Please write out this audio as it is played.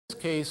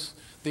case,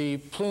 the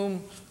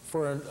plume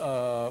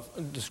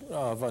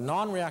of a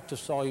non-reactive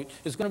solute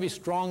is going to be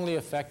strongly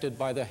affected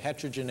by the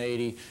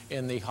heterogeneity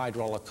in the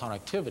hydraulic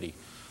conductivity.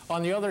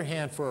 On the other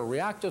hand, for a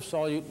reactive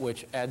solute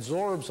which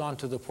adsorbs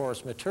onto the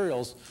porous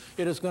materials,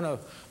 it is going to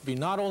be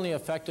not only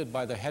affected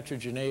by the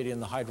heterogeneity in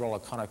the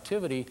hydraulic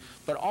conductivity,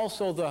 but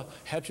also the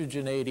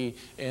heterogeneity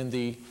in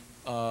the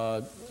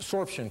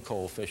sorption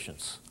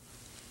coefficients.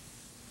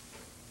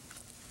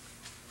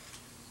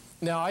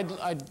 Now,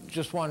 I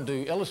just wanted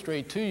to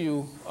illustrate to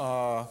you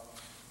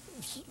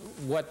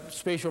what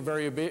spatial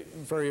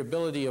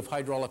variability of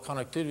hydraulic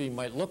conductivity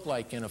might look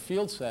like in a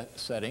field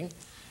setting.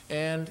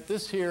 And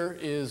this here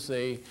is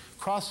a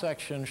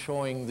cross-section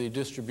showing the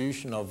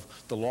distribution of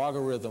the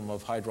logarithm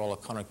of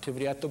hydraulic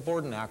conductivity at the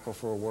Borden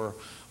Aquifer, where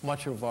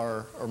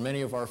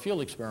many of our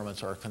field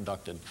experiments are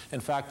conducted. In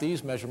fact,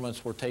 these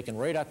measurements were taken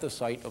right at the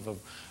site of a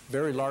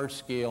very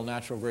large-scale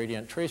natural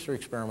gradient tracer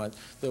experiment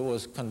that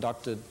was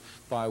conducted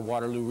by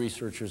Waterloo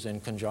researchers in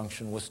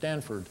conjunction with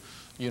Stanford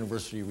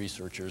University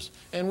researchers.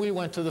 And we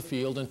went to the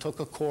field and took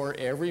a core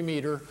every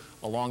meter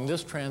along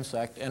this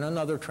transect and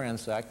another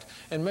transect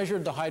and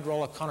measured the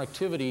hydraulic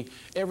conductivity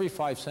every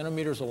 5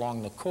 centimeters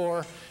along the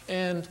core.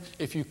 And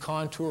if you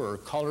contour or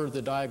color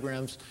the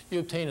diagrams, you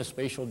obtain a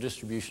spatial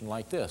distribution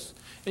like this.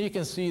 And you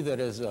can see that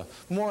as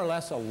more or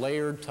less a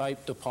layered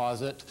type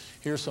deposit.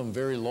 Here's some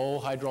very low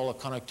hydraulic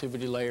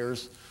conductivity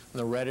layers.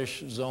 The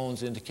reddish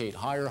zones indicate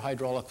higher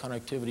hydraulic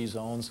conductivity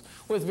zones,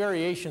 with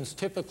variations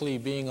typically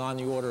being on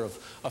the order of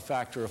a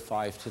factor of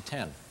 5 to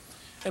 10.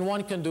 And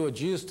one can do a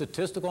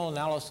geostatistical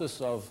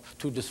analysis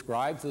to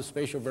describe the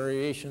spatial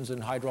variations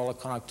in hydraulic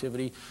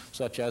conductivity,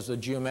 such as the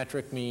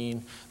geometric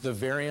mean, the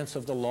variance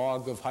of the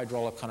log of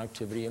hydraulic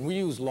conductivity. And we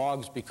use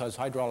logs because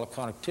hydraulic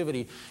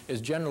conductivity is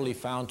generally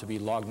found to be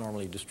log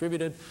normally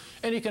distributed.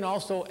 And you can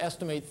also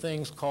estimate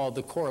things called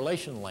the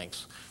correlation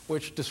lengths,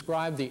 which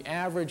describe the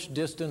average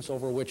distance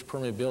over which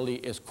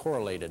permeability is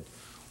correlated.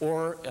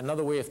 Or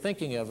another way of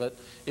thinking of it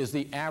is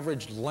the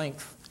average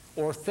length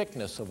or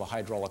thickness of a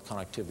hydraulic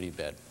conductivity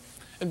bed.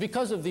 And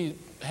because of these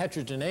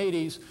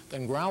heterogeneities,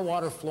 then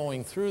groundwater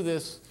flowing through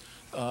this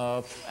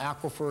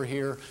aquifer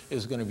here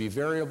is going to be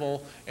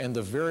variable, and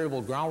the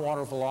variable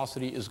groundwater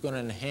velocity is going to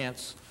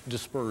enhance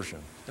dispersion.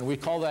 And we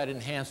call that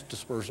enhanced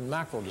dispersion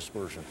macro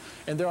dispersion.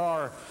 And there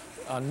are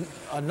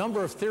a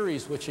number of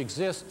theories which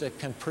exist that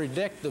can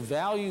predict the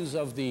values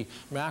of the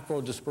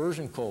macro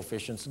dispersion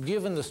coefficients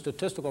given the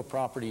statistical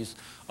properties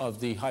of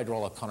the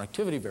hydraulic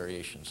conductivity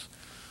variations.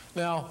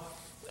 Now,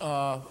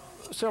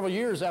 several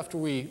years after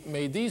we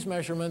made these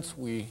measurements,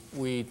 we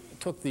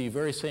took the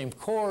very same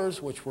cores,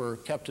 which were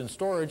kept in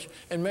storage,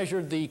 and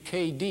measured the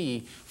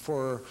KD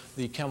for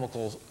the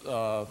chemical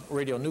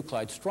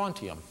radionuclide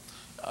strontium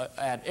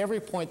at every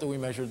point that we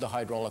measured the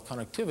hydraulic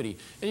conductivity.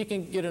 And you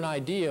can get an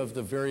idea of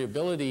the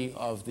variability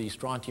of the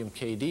strontium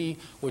KD,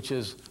 which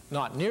is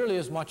not nearly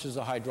as much as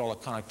the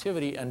hydraulic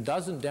conductivity and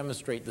doesn't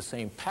demonstrate the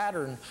same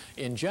pattern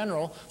in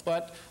general,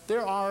 but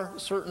there are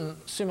certain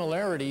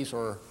similarities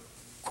or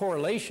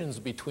correlations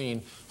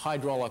between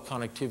hydraulic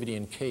conductivity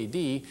and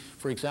KD.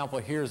 For example,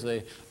 here's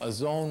a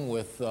zone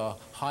with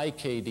high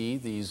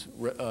KD, these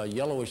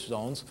yellowish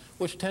zones,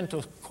 which tend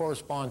to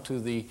correspond to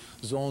the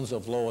zones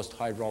of lowest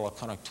hydraulic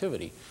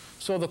conductivity.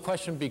 So the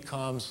question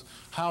becomes,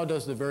 how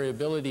does the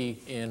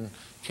variability in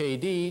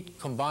KD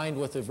combined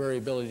with the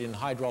variability in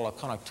hydraulic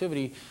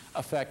conductivity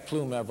affect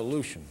plume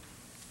evolution?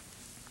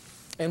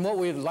 And what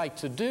we'd like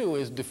to do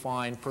is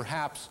define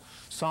perhaps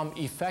some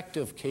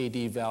effective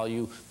KD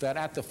value that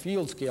at the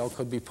field scale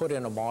could be put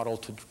in a model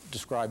to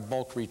describe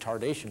bulk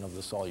retardation of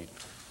the solute.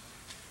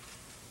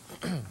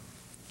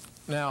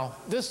 Now,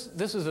 this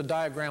is a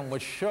diagram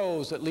which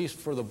shows, at least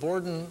for the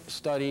Borden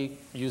study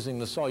using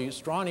the solute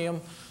strontium,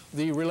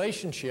 the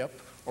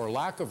relationship or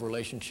lack of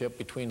relationship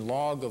between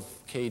log of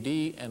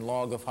KD and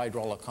log of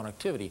hydraulic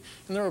conductivity.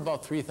 And there are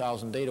about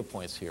 3,000 data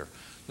points here.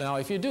 Now,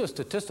 if you do a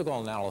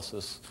statistical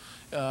analysis,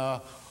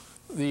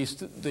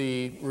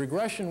 the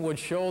regression would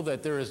show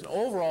that there is an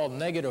overall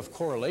negative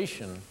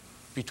correlation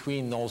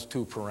between those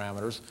two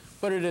parameters,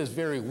 but it is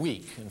very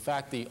weak. In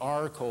fact, the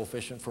R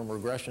coefficient from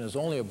regression is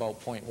only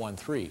about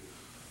 0.13.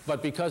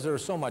 But because there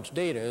is so much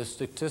data,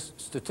 it is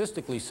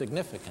statistically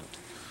significant.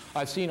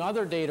 I've seen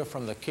other data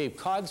from the Cape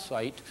Cod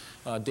site,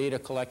 data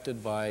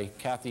collected by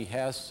Kathy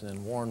Hess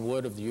and Warren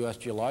Wood of the U.S.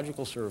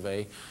 Geological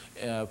Survey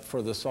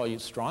for the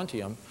solute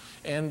strontium.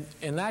 And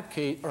in that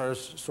case, or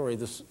sorry,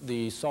 the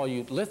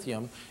solute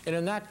lithium, and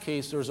in that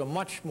case, there's a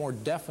much more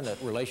definite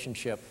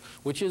relationship,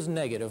 which is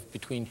negative,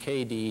 between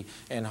KD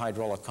and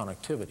hydraulic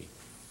conductivity.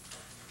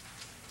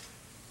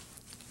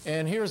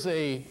 And here's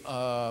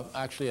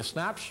actually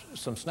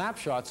some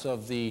snapshots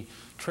of the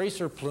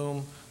tracer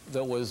plume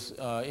that was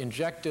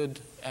injected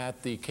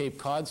at the Cape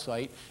Cod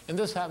site. And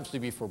this happens to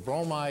be for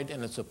bromide,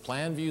 and it's a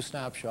plan view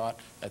snapshot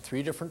at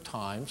 3 different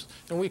times.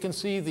 And we can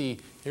see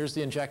here's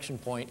the injection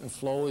point, and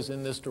flow is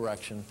in this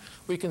direction.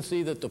 We can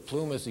see that the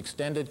plume is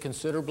extended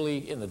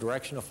considerably in the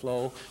direction of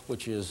flow,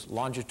 which is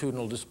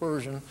longitudinal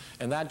dispersion.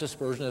 And that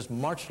dispersion is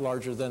much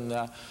larger than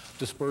the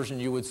dispersion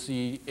you would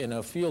see in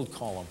a field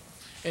column.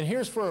 And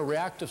here's for a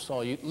reactive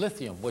solute,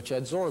 lithium, which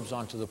adsorbs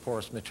onto the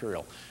porous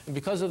material. And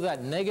because of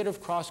that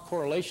negative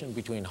cross-correlation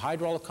between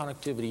hydraulic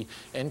conductivity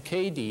and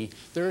Kd,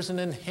 there is an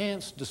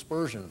enhanced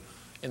dispersion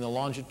in the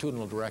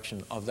longitudinal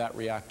direction of that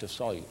reactive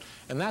solute.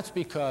 And that's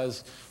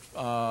because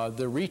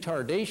the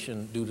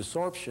retardation due to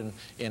sorption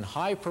in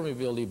high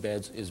permeability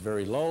beds is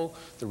very low.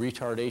 The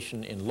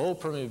retardation in low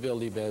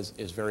permeability beds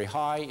is very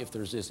high. If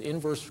there's this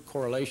inverse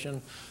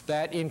correlation,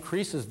 that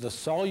increases the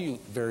solute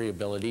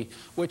variability,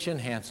 which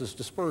enhances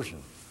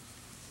dispersion.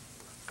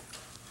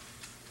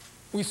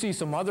 We see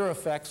some other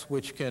effects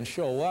which can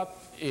show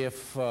up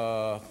if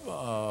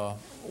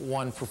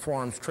one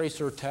performs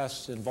tracer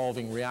tests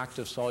involving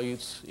reactive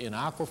solutes in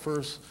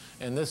aquifers.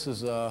 And this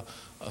is a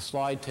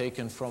slide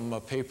taken from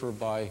a paper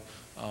by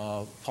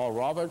Paul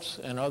Roberts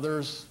and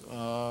others,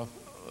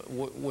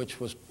 which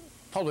was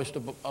published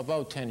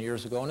about 10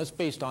 years ago, and it's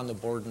based on the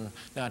Borden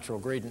natural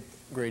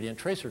gradient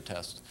tracer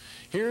test.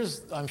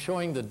 I'm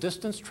showing the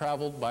distance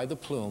traveled by the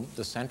plume,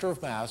 the center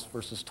of mass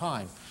versus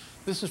time.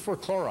 This is for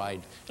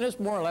chloride, and it's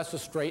more or less a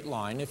straight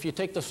line. If you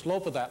take the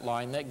slope of that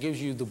line, that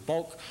gives you the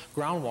bulk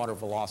groundwater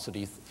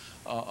velocity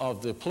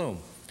of the plume.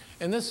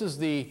 And this is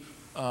the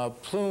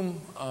plume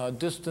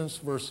distance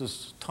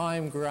versus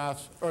time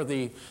graphs, or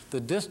the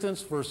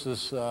distance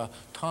versus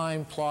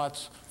time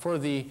plots for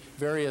the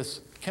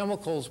various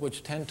chemicals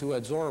which tend to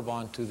adsorb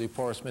onto the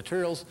porous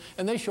materials,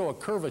 and they show a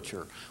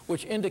curvature,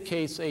 which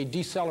indicates a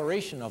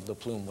deceleration of the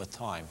plume with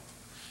time.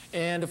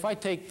 And if I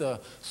take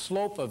the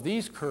slope of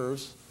these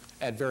curves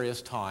at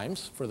various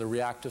times for the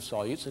reactive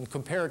solutes and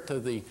compare it to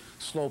the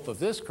slope of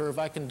this curve,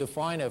 I can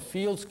define a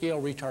field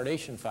scale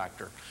retardation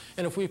factor.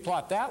 And if we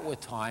plot that with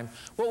time,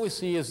 what we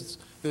see is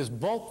this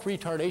bulk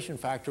retardation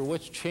factor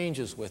which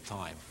changes with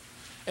time.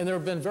 And there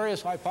have been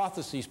various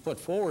hypotheses put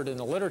forward in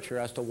the literature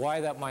as to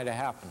why that might have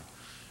happened.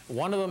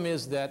 One of them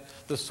is that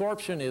the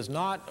sorption is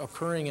not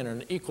occurring in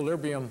an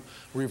equilibrium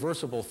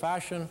reversible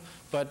fashion,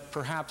 but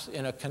perhaps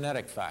in a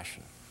kinetic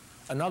fashion.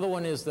 Another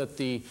one is that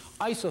the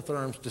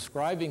isotherms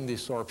describing the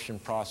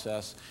sorption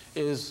process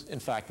is, in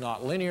fact,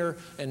 not linear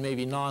and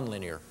maybe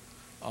nonlinear.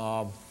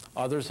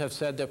 Others have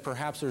said that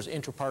perhaps there's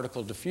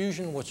interparticle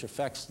diffusion, which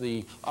affects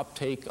the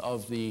uptake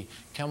of the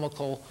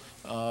chemical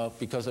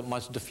because it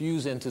must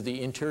diffuse into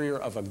the interior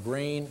of a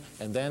grain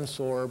and then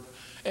sorb.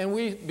 And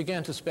we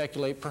began to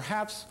speculate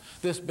perhaps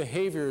this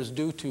behavior is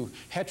due to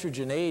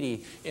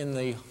heterogeneity in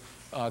the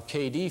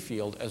Kd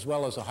field as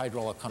well as a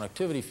hydraulic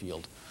conductivity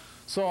field.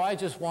 So I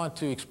just want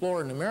to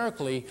explore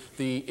numerically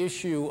the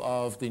issue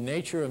of the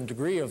nature and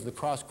degree of the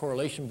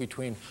cross-correlation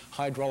between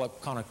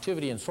hydraulic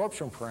conductivity and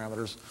sorption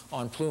parameters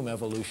on plume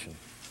evolution.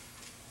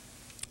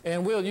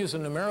 And we'll use a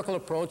numerical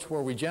approach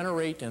where we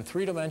generate in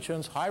 3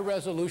 dimensions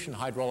high-resolution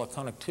hydraulic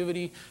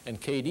conductivity and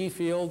Kd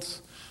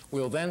fields.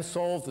 We'll then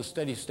solve the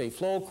steady-state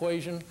flow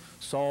equation,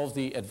 solve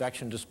the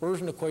advection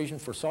dispersion equation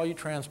for solute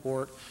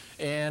transport,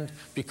 and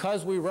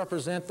because we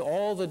represent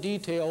all the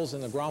details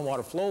in the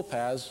groundwater flow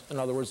paths, in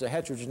other words, the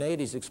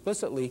heterogeneities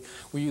explicitly,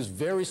 we use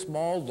very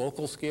small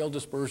local scale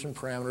dispersion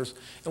parameters,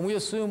 and we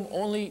assume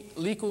only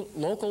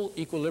local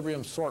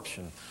equilibrium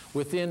sorption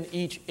within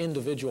each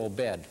individual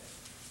bed.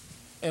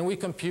 And we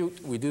do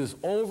this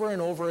over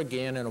and over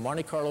again in a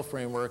Monte Carlo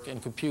framework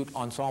and compute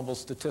ensemble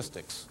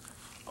statistics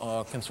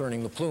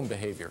concerning the plume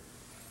behavior.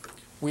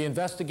 We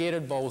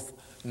investigated both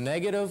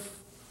negative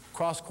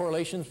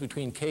cross-correlations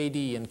between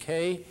Kd and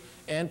K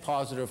and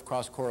positive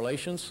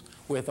cross-correlations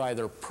with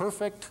either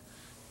perfect,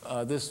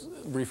 this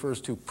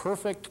refers to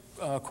perfect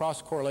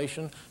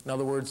cross-correlation. In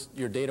other words,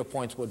 your data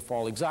points would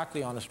fall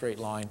exactly on a straight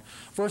line,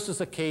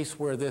 versus a case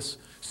where this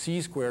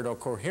c-squared or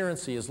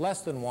coherency is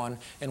less than 1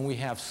 and we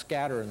have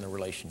scatter in the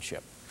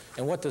relationship.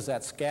 And what does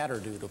that scatter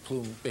do to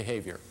plume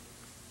behavior?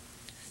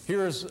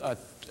 Here's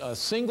a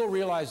single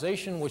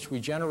realization which we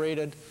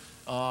generated.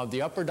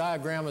 The upper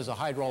diagram is a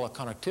hydraulic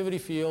conductivity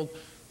field.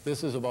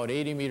 This is about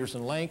 80 meters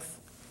in length,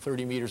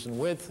 30 meters in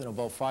width, and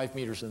about 5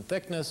 meters in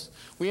thickness.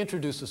 We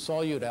introduce a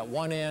solute at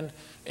one end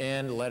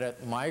and let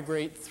it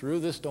migrate through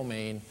this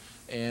domain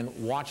and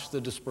watch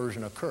the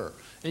dispersion occur.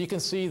 And you can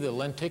see the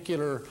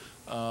lenticular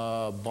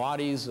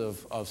bodies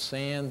of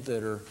sand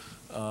that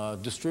are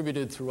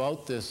distributed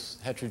throughout this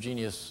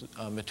heterogeneous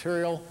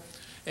material.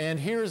 And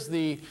here's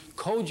the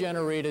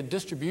co-generated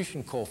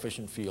distribution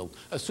coefficient field,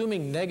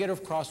 assuming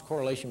negative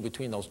cross-correlation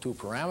between those 2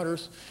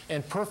 parameters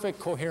and perfect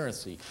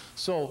coherency.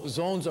 So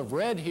zones of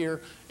red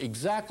here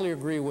exactly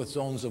agree with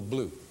zones of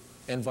blue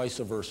and vice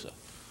versa.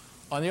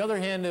 On the other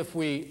hand, if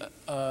we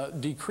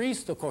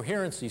decrease the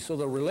coherency, so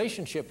the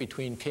relationship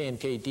between K and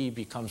Kd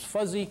becomes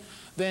fuzzy,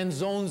 then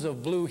zones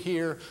of blue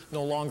here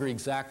no longer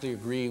exactly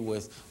agree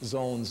with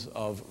zones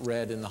of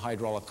red in the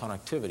hydraulic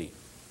conductivity.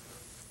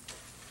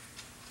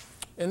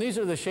 And these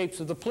are the shapes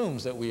of the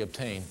plumes that we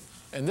obtain.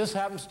 And this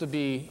happens to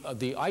be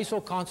the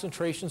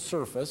isoconcentration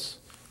surface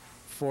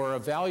for a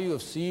value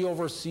of C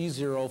over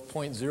C0 of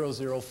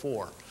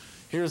 0.004.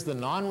 Here's the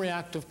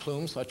non-reactive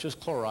plume, such as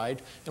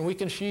chloride, and we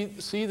can see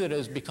that it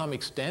has become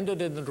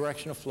extended in the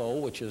direction of flow,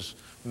 which is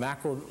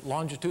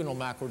longitudinal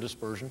macro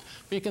dispersion.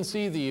 But you can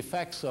see the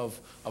effects of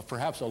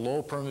perhaps a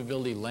low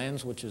permeability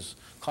lens, which is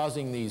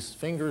causing these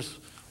fingers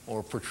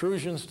or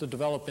protrusions to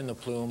develop in the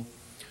plume.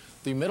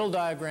 The middle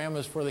diagram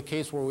is for the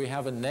case where we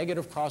have a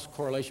negative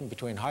cross-correlation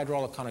between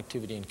hydraulic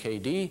conductivity and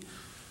KD,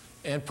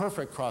 and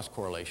perfect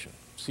cross-correlation,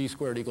 C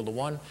squared equal to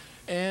 1.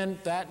 And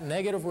that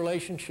negative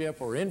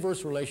relationship or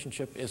inverse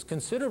relationship is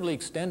considerably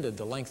extended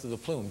the length of the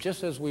plume,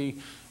 just as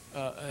we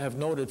have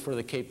noted for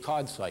the Cape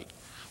Cod site.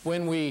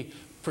 When we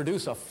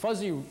produce a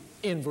fuzzy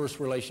inverse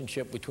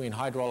relationship between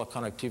hydraulic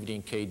conductivity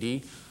and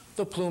KD,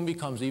 the plume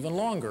becomes even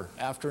longer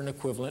after an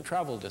equivalent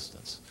travel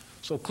distance.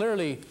 So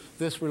clearly,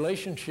 this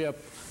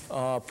relationship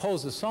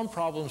poses some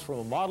problems from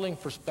a modeling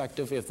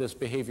perspective if this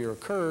behavior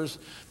occurs,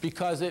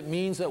 because it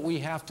means that we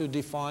have to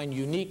define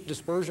unique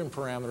dispersion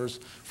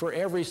parameters for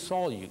every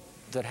solute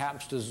that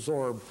happens to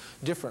absorb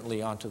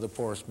differently onto the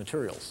porous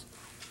materials.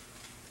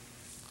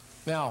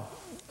 Now,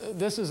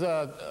 this is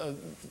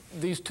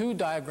these two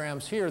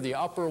diagrams here, the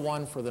upper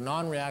one for the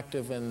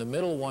non-reactive and the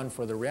middle one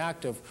for the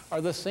reactive,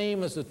 are the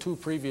same as the two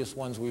previous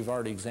ones we've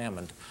already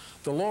examined.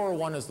 The lower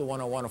one is the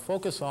one I want to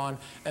focus on,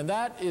 and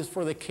that is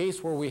for the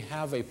case where we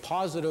have a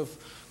positive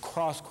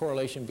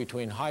cross-correlation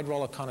between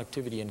hydraulic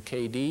conductivity and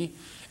KD.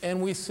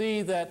 And we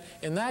see that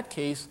in that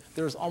case,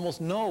 there's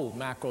almost no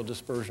macro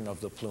dispersion of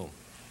the plume.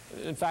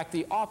 In fact,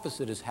 the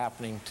opposite is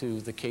happening to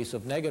the case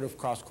of negative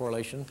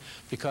cross-correlation,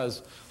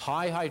 because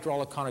high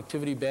hydraulic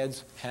conductivity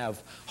beds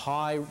have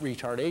high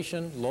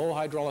retardation, low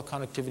hydraulic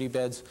conductivity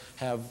beds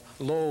have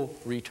low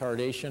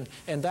retardation,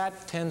 and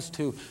that tends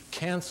to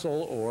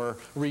cancel or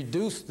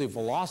reduce the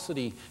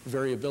velocity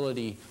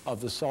variability of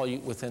the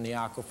solute within the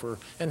aquifer,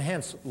 and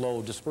hence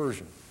low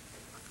dispersion.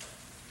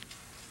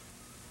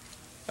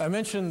 I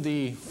mentioned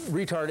the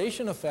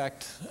retardation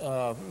effect,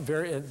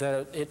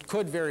 that it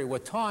could vary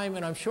with time,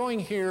 and I'm showing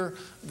here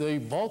the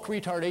bulk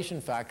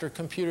retardation factor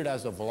computed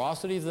as the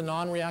velocity of the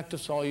non-reactive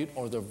solute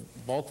or the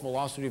bulk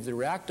velocity of the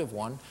reactive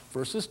one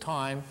versus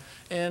time.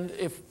 And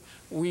if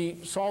we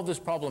solve this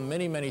problem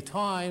many, many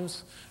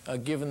times,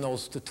 given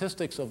those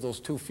statistics of those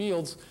two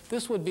fields,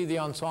 this would be the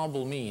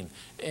ensemble mean.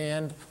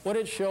 And what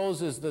it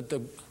shows is that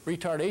the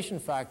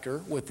retardation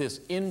factor with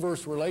this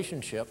inverse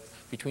relationship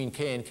between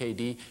K and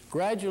KD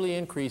gradually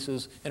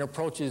increases and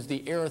approaches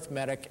the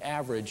arithmetic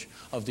average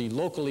of the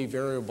locally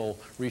variable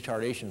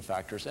retardation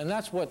factors. And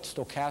that's what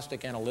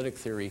stochastic analytic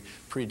theory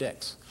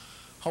predicts.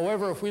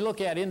 However, if we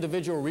look at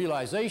individual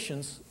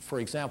realizations,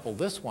 for example,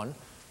 this one,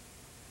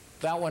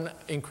 that one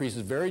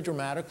increases very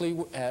dramatically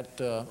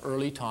at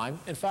early time.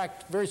 In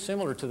fact, very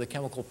similar to the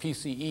chemical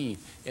PCE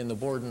in the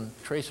Borden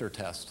tracer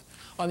test.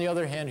 On the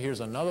other hand, here's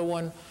another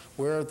one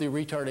where the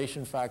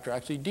retardation factor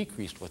actually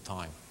decreased with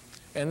time.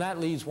 And that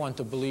leads one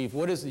to believe,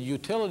 what is the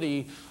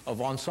utility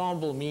of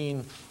ensemble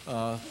mean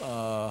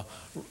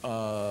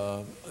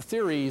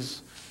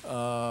theories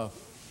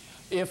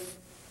if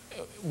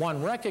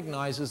one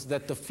recognizes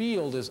that the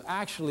field is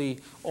actually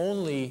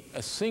only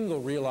a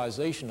single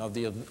realization of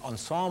the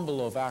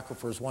ensemble of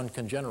aquifers one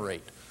can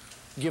generate,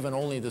 given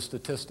only the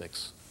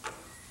statistics.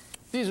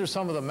 These are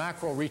some of the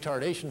macro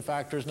retardation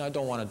factors, and I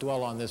don't want to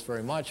dwell on this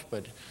very much,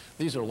 but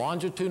these are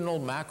longitudinal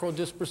macro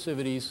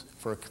dispersivities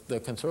for the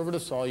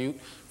conservative solute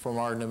from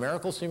our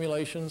numerical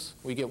simulations.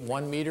 We get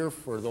 1 meter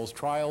for those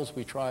trials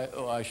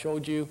I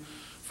showed you.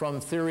 From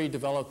theory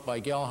developed by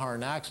Gallagher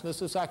and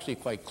Axness, it's actually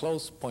quite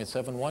close,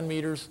 0.71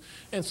 meters.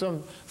 And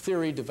some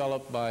theory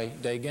developed by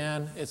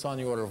Dagan, it's on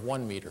the order of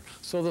 1 meter.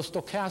 So the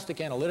stochastic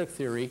analytic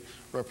theory,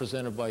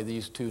 represented by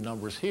these two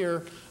numbers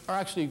here, are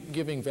actually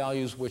giving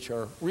values which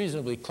are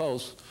reasonably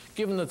close,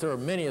 given that there are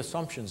many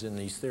assumptions in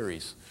these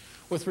theories.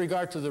 With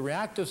regard to the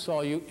reactive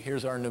solute,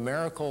 here's our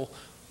numerically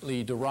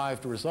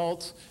derived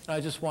results. And I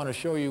just want to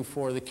show you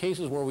for the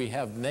cases where we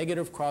have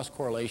negative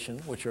cross-correlation,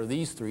 which are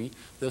these three,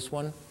 this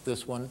one,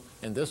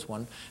 and this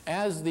one,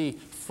 as the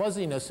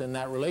fuzziness in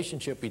that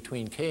relationship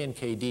between K and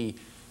KD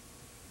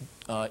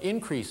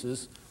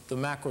increases, the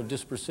macro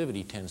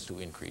dispersivity tends to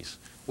increase,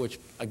 which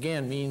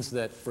again means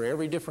that for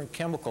every different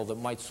chemical that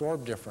might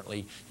sorb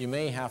differently, you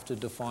may have to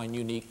define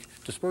unique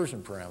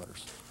dispersion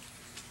parameters.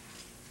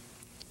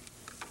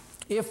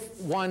 If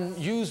one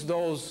used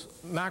those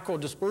macro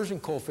dispersion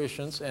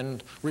coefficients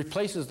and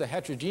replaces the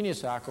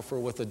heterogeneous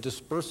aquifer with a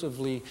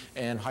dispersively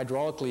and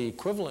hydraulically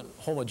equivalent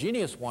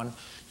homogeneous one,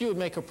 you would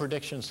make a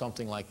prediction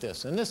something like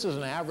this. And this is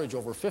an average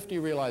over 50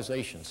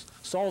 realizations.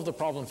 Solve the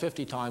problem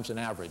 50 times an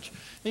average.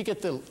 You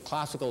get the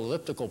classical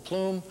elliptical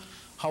plume.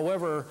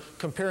 However,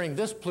 comparing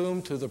this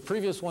plume to the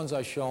previous ones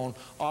I've shown,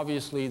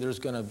 obviously there's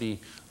going to be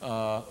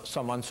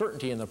some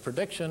uncertainty in the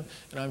prediction.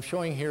 And I'm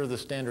showing here the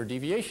standard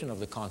deviation of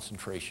the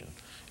concentration.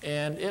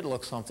 And it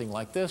looks something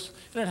like this.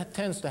 And it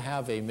tends to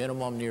have a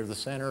minimum near the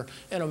center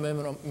and a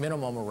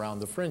minimum around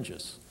the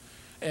fringes.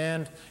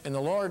 And in the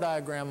lower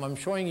diagram, I'm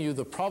showing you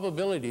the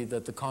probability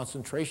that the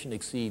concentration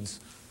exceeds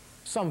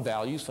some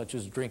value, such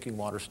as drinking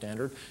water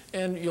standard.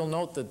 And you'll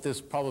note that this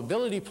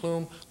probability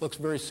plume looks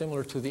very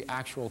similar to the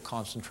actual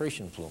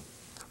concentration plume.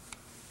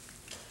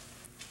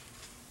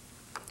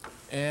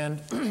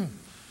 And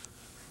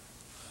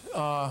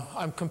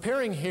I'm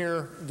comparing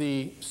here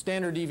the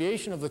standard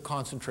deviation of the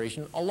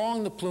concentration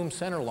along the plume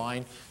center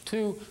line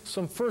to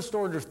some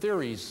first-order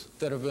theories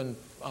that have been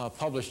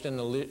published in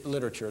the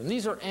literature. And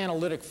these are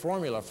analytic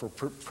formula for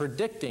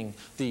predicting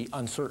the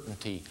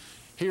uncertainty.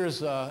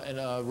 Here's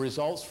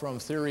results from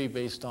theory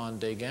based on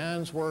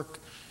Degan's work.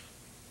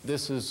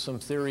 This is some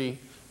theory,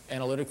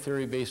 analytic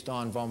theory based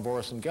on von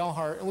Boris and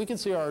Gelhardt. And we can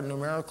see our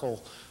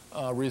numerical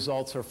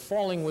results are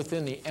falling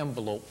within the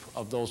envelope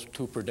of those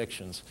two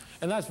predictions.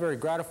 And that's very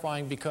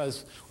gratifying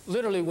because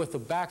literally with the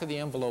back of the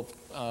envelope,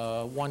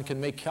 one can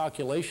make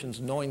calculations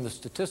knowing the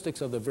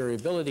statistics of the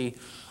variability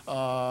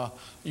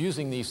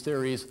using these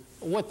theories,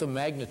 what the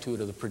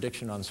magnitude of the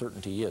prediction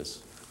uncertainty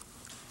is.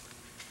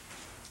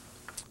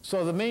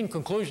 So the main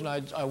conclusion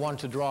I want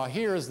to draw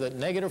here is that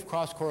negative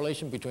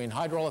cross-correlation between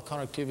hydraulic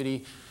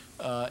conductivity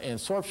and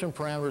sorption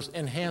parameters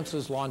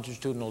enhances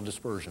longitudinal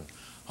dispersion.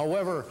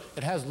 However,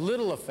 it has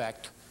little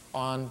effect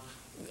on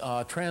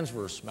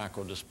transverse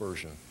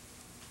macrodispersion.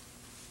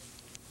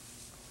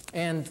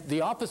 And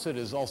the opposite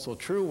is also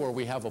true, where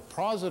we have a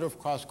positive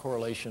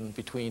cross-correlation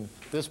between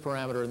this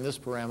parameter and this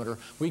parameter.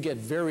 We get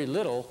very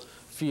little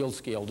field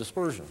scale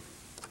dispersion.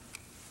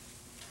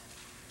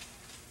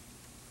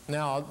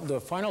 Now, the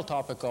final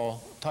topic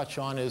I'll touch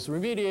on is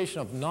remediation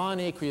of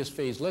non-aqueous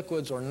phase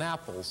liquids, or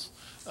NAPLs,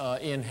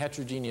 in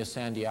heterogeneous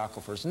sandy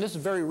aquifers. And this is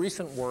very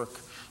recent work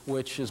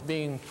which is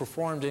being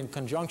performed in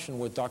conjunction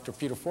with Dr.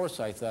 Peter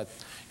Forsyth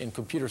in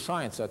computer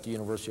science at the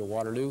University of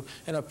Waterloo,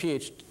 and a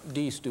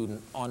Ph.D.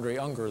 student, Andre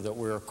Unger, that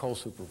we're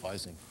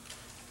co-supervising.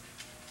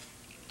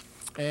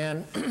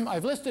 And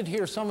I've listed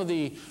here some of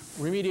the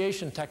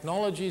remediation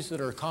technologies that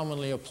are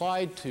commonly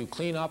applied to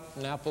clean up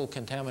NAPL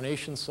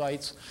contamination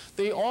sites.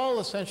 They all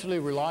essentially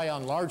rely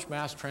on large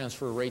mass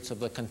transfer rates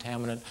of the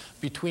contaminant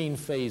between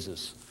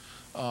phases.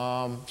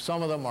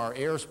 Some of them are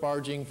air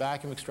sparging,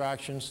 vacuum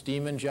extraction,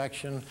 steam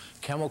injection,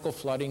 chemical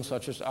flooding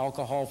such as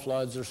alcohol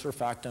floods or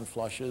surfactant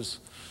flushes.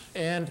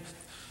 And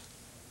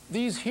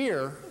these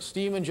here,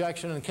 steam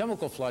injection and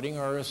chemical flooding,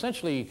 are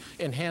essentially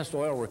enhanced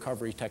oil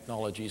recovery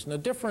technologies. And the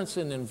difference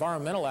in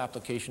environmental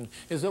application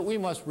is that we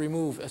must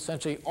remove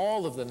essentially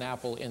all of the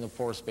NAPL in the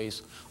pore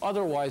space.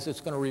 Otherwise,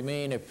 it's going to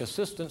remain a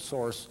persistent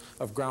source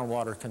of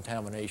groundwater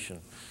contamination.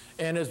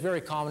 And it's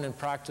very common in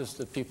practice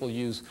that people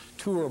use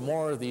 2 or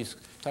more of these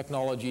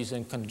technologies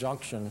in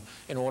conjunction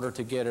in order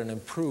to get an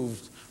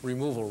improved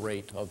removal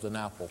rate of the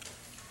NAPL.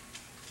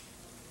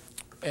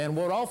 And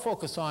what I'll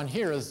focus on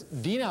here is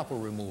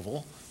DNAPL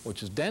removal,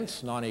 which is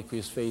dense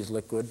non-aqueous phase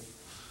liquid,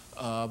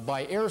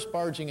 by air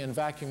sparging and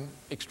vacuum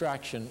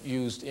extraction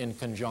used in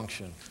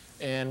conjunction.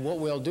 And what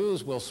we'll do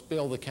is we'll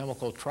spill the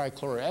chemical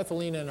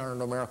trichloroethylene in our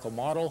numerical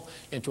model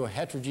into a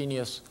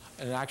heterogeneous,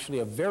 and actually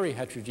a very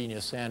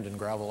heterogeneous sand and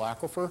gravel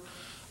aquifer.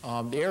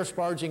 The air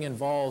sparging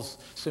involves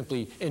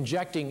simply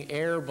injecting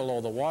air below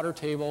the water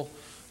table.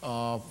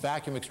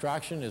 Vacuum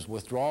extraction is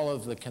withdrawal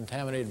of the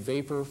contaminated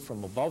vapor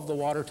from above the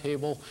water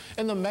table.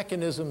 And the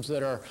mechanisms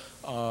that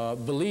are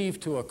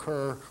believed to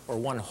occur, or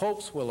one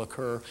hopes will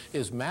occur,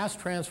 is mass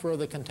transfer of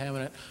the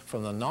contaminant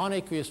from the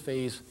non-aqueous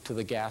phase to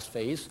the gas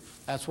phase.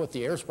 That's what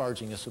the air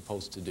sparging is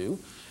supposed to do.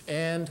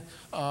 And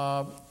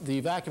the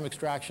vacuum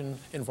extraction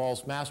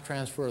involves mass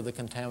transfer of the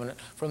contaminant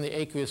from the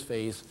aqueous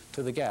phase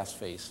to the gas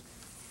phase.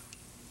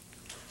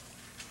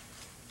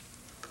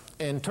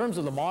 In terms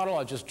of the model,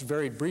 I'll just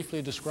very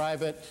briefly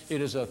describe it.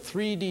 It is a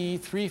 3D,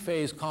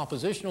 3-phase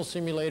compositional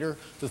simulator.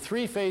 The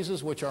 3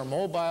 phases which are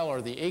mobile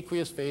are the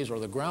aqueous phase, or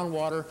the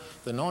groundwater,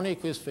 the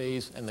non-aqueous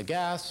phase, and the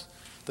gas.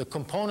 The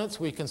components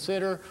we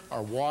consider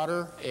are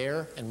water,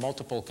 air, and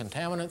multiple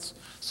contaminants.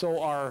 So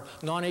our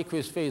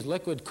non-aqueous phase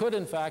liquid could,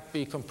 in fact,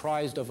 be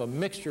comprised of a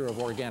mixture of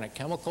organic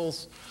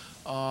chemicals.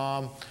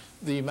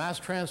 The mass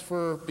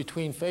transfer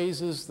between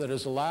phases that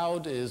is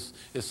allowed is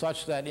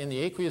such that in the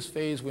aqueous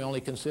phase we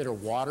only consider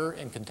water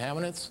and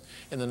contaminants.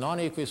 In the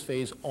non-aqueous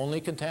phase, only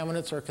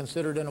contaminants are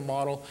considered in a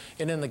model.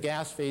 And in the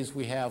gas phase,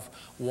 we have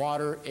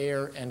water,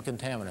 air, and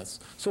contaminants.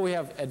 So we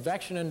have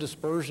advection and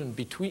dispersion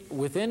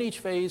within each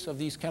phase of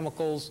these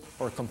chemicals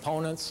or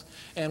components.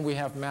 And we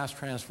have mass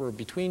transfer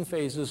between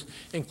phases,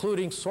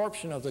 including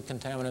sorption of the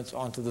contaminants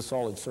onto the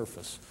solid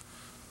surface.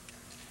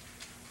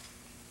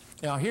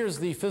 Now here's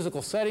the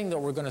physical setting that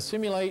we're going to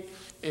simulate.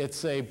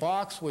 It's a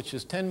box which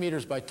is 10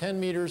 meters by 10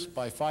 meters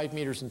by 5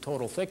 meters in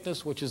total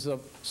thickness, which is a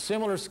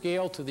similar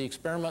scale to the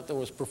experiment that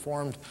was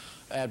performed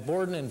at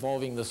Borden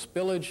involving the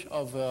spillage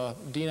of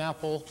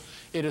DNAPL.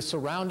 It is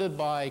surrounded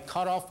by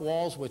cutoff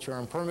walls which are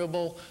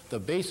impermeable. The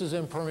base is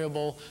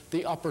impermeable.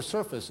 The upper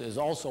surface is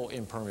also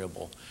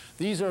impermeable.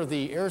 These are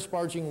the air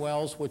sparging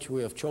wells which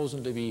we have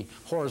chosen to be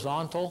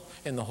horizontal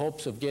in the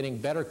hopes of getting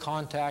better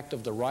contact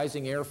of the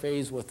rising air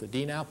phase with the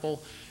DNAPL.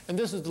 And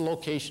this is the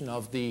location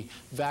of the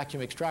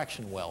vacuum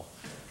extraction well.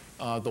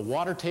 The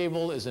water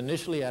table is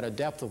initially at a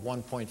depth of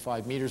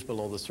 1.5 meters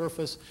below the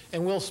surface,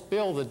 and we'll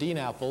spill the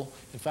DNAPL,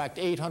 in fact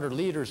 800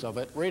 liters of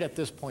it, right at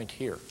this point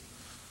here.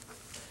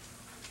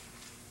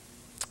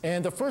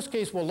 And the first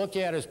case we'll look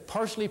at is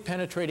partially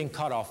penetrating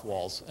cutoff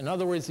walls. In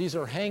other words, these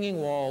are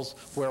hanging walls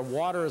where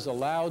water is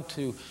allowed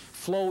to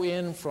flow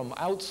in from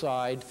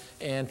outside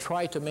and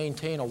try to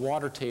maintain a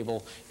water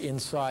table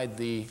inside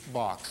the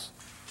box.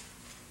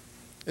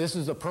 This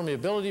is the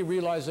permeability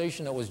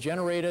realization that was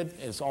generated.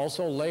 It's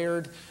also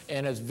layered,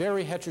 and it's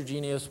very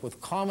heterogeneous with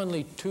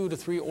commonly 2 to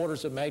 3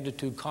 orders of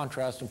magnitude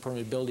contrast in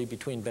permeability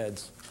between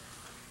beds.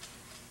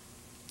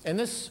 And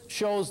this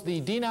shows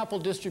the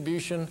DNAPL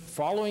distribution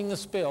following the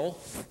spill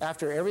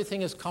after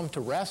everything has come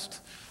to rest.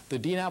 The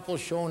DNAPL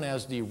is shown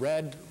as the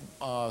red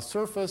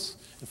surface.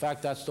 In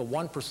fact, that's the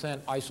 1%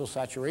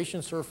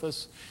 isosaturation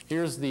surface.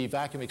 Here's the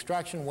vacuum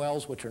extraction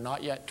wells, which are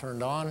not yet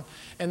turned on.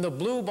 And the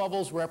blue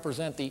bubbles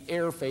represent the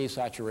air phase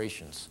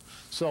saturations.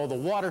 So the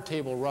water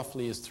table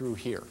roughly is through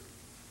here.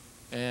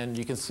 And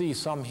you can see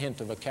some hint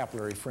of a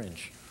capillary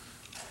fringe.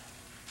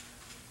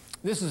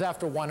 This is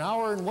after 1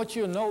 hour, and what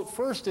you'll note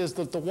first is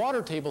that the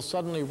water table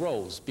suddenly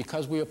rose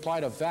because we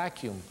applied a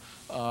vacuum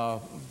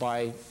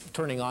by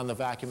turning on the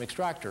vacuum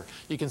extractor.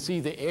 You can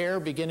see the air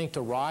beginning to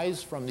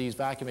rise from these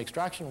vacuum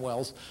extraction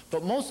wells,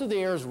 but most of the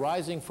air is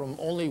rising from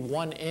only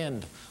one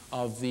end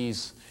of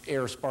these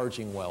air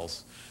sparging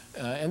wells.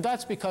 And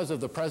that's because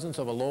of the presence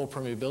of a low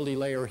permeability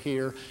layer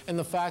here, and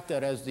the fact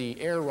that as the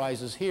air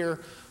rises here,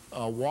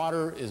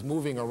 water is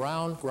moving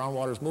around,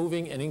 groundwater is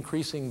moving, and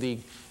increasing the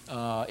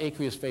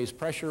aqueous phase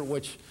pressure,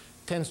 which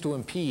tends to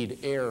impede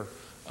air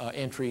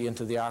entry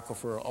into the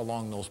aquifer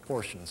along those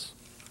portions.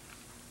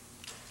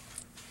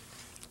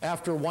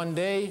 After 1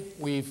 day,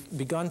 we've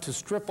begun to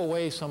strip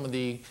away some of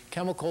the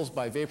chemicals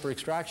by vapor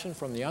extraction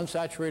from the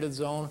unsaturated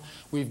zone.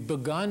 We've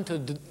begun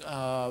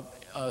to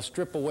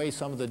strip away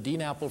some of the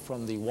DNAPL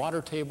from the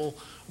water table,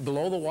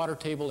 below the water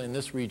table in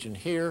this region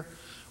here.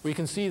 We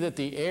can see that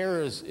the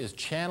air is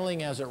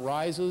channeling as it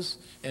rises,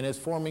 and it's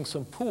forming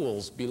some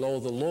pools below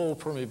the low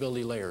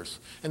permeability layers.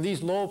 And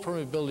these low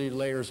permeability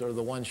layers are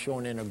the ones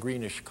shown in a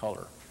greenish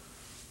color.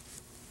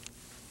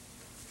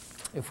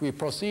 If we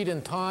proceed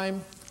in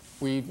time,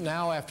 we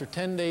now, after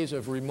 10 days,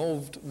 have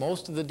removed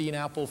most of the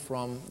DNAPL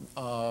from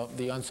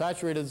the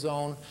unsaturated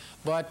zone,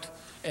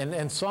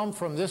 and some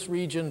from this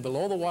region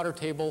below the water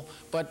table.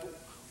 But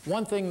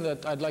one thing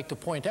that I'd like to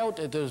point out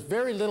is there's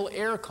very little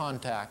air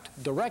contact,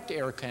 direct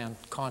air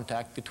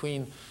contact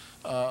between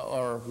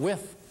or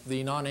with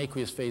the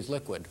non-aqueous phase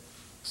liquid.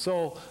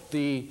 So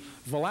the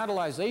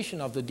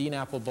volatilization of the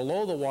DNAPL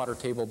below the water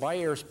table by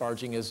air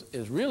sparging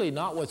is really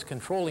not what's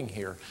controlling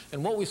here.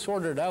 And what we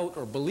sorted out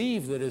or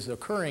believe that is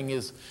occurring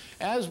is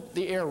as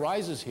the air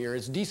rises here,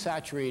 it's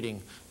desaturating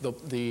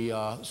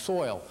the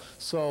soil.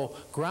 So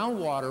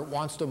groundwater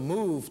wants to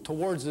move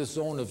towards this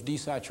zone of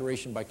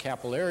desaturation by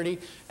capillarity.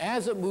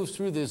 As it moves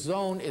through this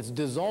zone, it's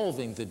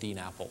dissolving the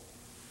DNAPL.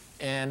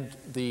 And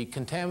the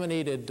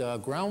contaminated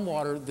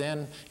groundwater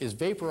then is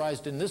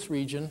vaporized in this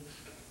region.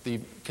 The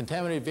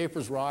contaminated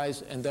vapors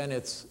rise, and then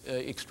it's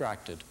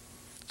extracted.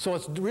 So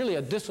it's really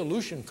a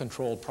dissolution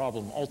control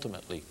problem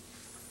ultimately.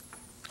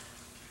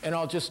 And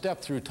I'll just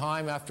step through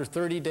time. After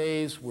 30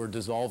 days, we're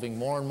dissolving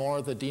more and more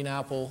of the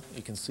DNAPL.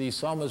 You can see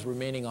some is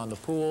remaining on the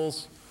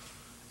pools.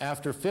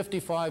 After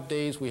 55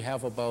 days, we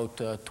have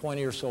about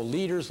 20 or so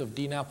liters of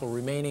DNAPL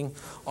remaining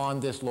on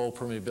this low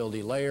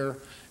permeability layer.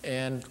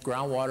 And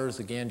groundwater is,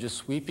 again, just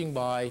sweeping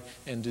by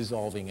and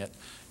dissolving it.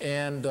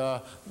 And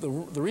the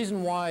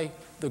reason why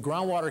the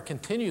groundwater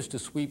continues to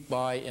sweep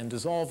by and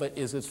dissolve it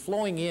is it's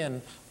flowing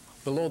in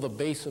below the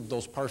base of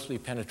those partially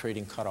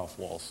penetrating cutoff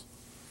walls.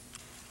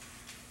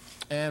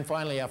 And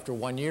finally, after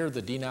 1 year,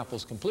 the DNAPL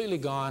is completely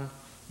gone.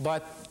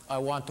 But I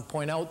want to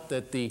point out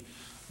that the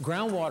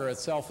groundwater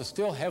itself is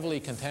still heavily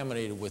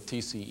contaminated with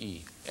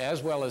TCE,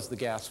 as well as the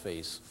gas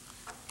phase.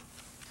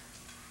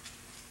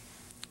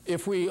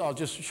 I'll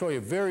just show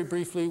you very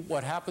briefly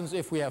what happens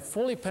if we have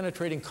fully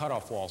penetrating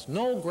cutoff walls.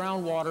 No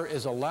groundwater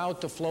is allowed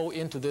to flow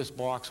into this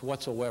box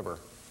whatsoever.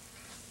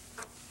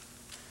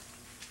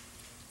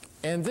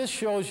 And this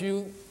shows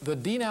you the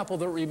DNAPL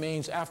that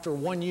remains after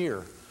 1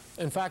 year.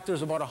 In fact,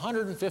 there's about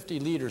 150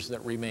 liters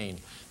that remain.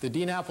 The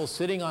DNAPL is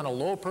sitting on a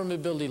low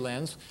permeability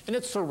lens, and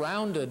it's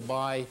surrounded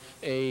by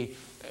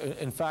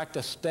in fact,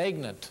 a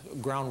stagnant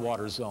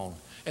groundwater zone.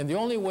 And the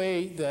only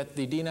way that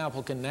the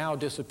DNAPL can now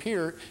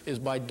disappear is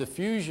by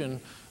diffusion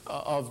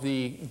of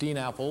the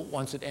DNAPL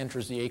once it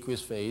enters the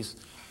aqueous phase,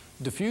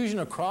 diffusion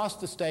across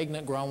the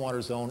stagnant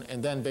groundwater zone,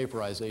 and then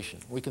vaporization.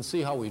 We can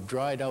see how we've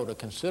dried out a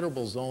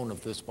considerable zone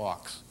of this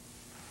box.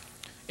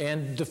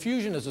 And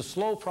diffusion is a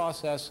slow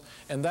process,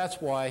 and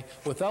that's why,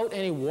 without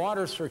any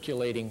water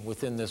circulating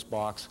within this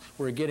box,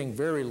 we're getting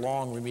very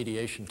long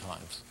remediation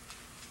times.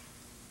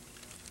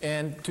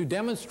 And to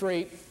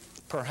demonstrate,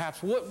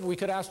 perhaps, we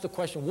could ask the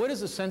question, what is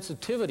the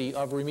sensitivity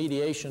of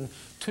remediation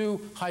to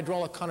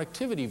hydraulic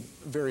conductivity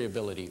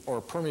variability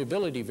or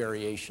permeability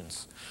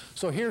variations?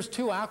 So here's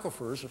two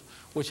aquifers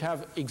which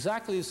have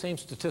exactly the same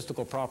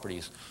statistical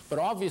properties, but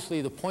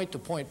obviously the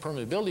point-to-point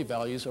permeability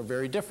values are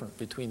very different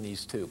between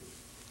these two.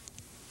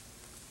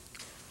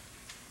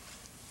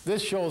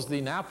 This shows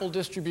the NAPL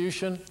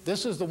distribution.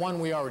 This is the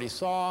one we already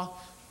saw.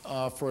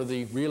 for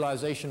the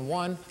realization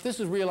 1. This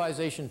is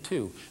realization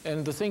 2.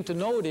 And the thing to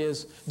note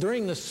is,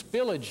 during the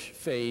spillage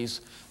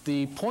phase,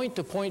 the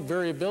point-to-point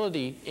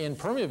variability in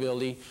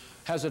permeability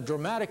has a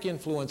dramatic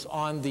influence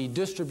on the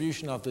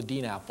distribution of the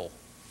DNAPL.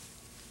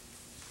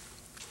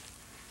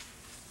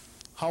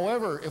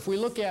 However, if we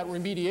look at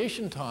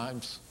remediation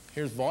times,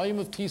 here's volume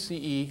of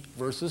TCE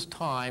versus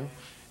time,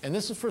 and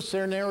this is for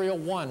scenario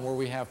 1, where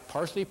we have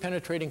partially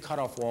penetrating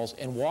cutoff walls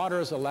and water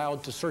is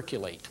allowed to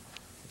circulate.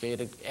 Okay,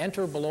 to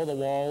enter below the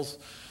walls,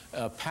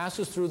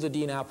 passes through the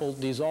DNAPL,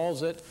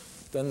 dissolves it,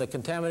 then the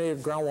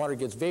contaminated groundwater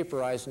gets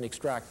vaporized and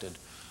extracted.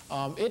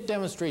 It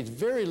demonstrates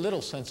very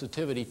little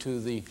sensitivity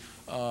to the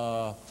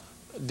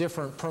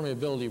different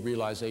permeability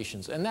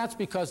realizations. And that's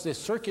because this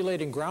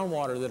circulating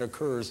groundwater that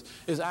occurs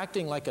is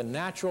acting like a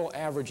natural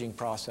averaging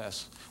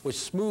process, which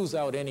smooths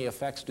out any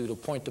effects due to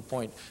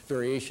point-to-point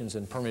variations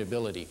in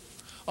permeability.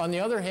 On the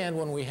other hand,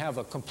 when we have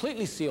a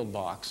completely sealed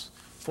box,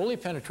 fully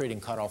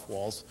penetrating cutoff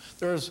walls,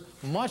 there's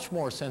much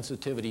more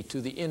sensitivity to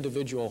the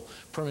individual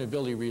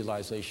permeability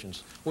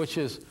realizations, which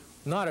is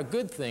not a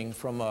good thing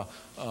from a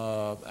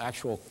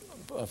actual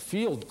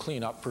field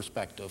cleanup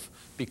perspective,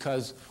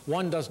 because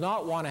one does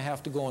not want to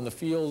have to go in the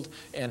field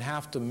and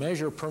have to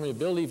measure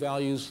permeability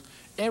values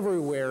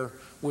everywhere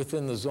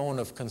within the zone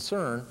of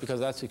concern, because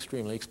that's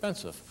extremely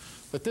expensive.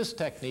 But this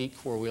technique,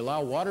 where we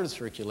allow water to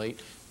circulate,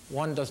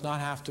 one does not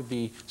have to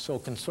be so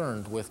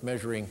concerned with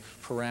measuring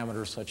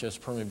parameters such as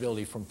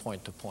permeability from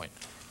point to point.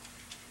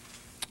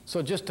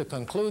 So just to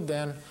conclude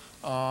then,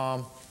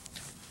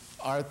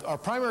 our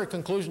primary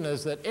conclusion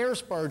is that air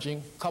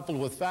sparging coupled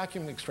with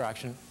vacuum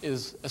extraction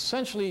is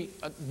essentially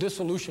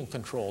dissolution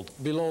controlled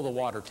below the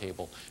water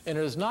table. And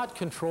it is not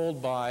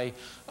controlled by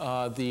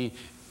the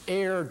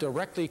air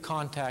directly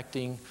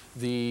contacting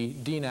the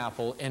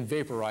DNAPL and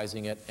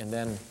vaporizing it, and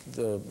then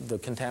the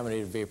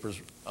contaminated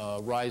vapors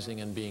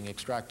rising and being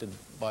extracted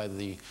by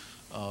the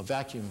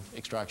vacuum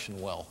extraction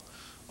well.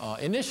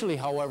 Initially,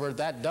 however,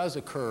 that does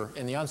occur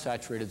in the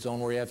unsaturated zone,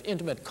 where you have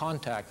intimate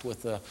contact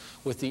with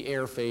the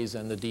air phase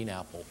and the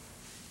DNAPL.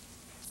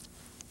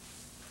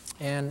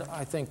 And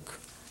I think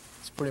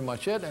that's pretty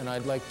much it. And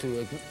I'd like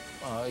to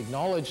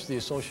acknowledge the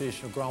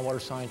Association of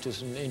Groundwater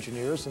Scientists and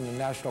Engineers and the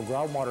National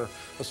Groundwater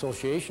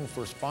Association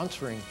for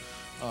sponsoring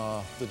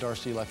the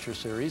Darcy Lecture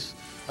Series.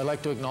 I'd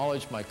like to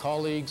acknowledge my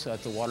colleagues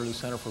at the Waterloo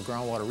Centre for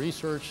Groundwater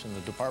Research and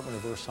the Department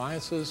of Earth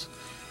Sciences,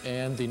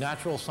 and the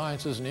Natural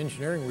Sciences and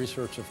Engineering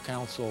Research of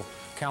Council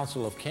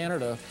of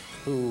Canada,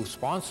 who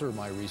sponsor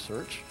my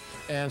research.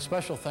 And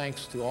special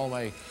thanks to all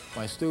my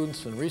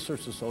students and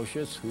research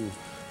associates who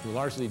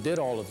largely did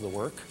all of the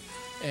work,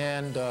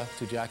 and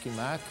to Jackie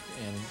Mack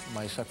and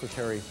my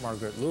secretary,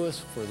 Margaret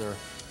Lewis, for their,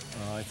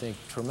 I think,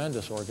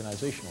 tremendous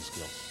organizational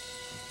skills.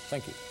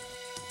 Thank you.